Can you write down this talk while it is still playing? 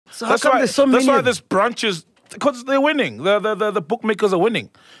So how come there's so many? That's why there's branches. Because they're winning. The bookmakers are winning.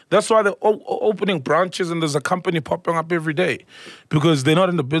 That's why they're opening branches and there's a company popping up every day. Because they're not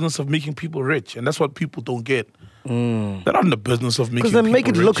in the business of making people rich. And that's what people don't get. They're not in the business of making people rich. Because they make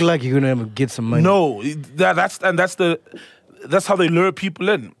it look like you're going to get some money. No. That's how they lure people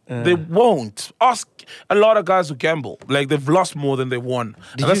in. They won't. Ask a lot of guys who gamble. Like, they've lost more than they've won.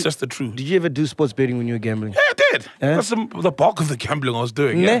 And that's just the truth. Did you ever do sports betting when you were gambling? Yeah, I did. That's the bulk of the gambling I was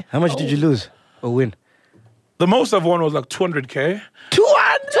doing. Yeah. How much did you lose or win? The most I've won was like 200K.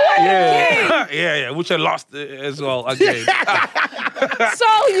 200K? Yeah, which I lost as well again.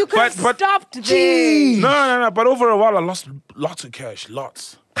 So you could have stopped there. No. But over a while, I lost lots of cash,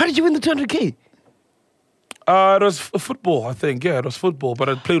 lots. How did you win the 200K? It was football, I think. Yeah, it was football. But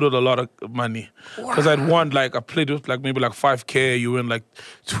I played with a lot of money. Because I'd won, I played with maybe 5K. You win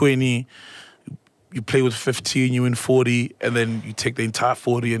 20. You play with 15, you win 40. And then you take the entire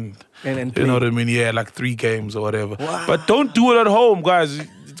 40 and you know what I mean? Yeah, 3 games or whatever. Wow. But don't do it at home, guys.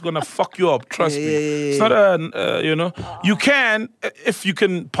 It's going to fuck you up. Trust me. It's not you can, if you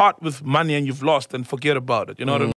can part with money and you've lost, then forget about it. You know what I mean?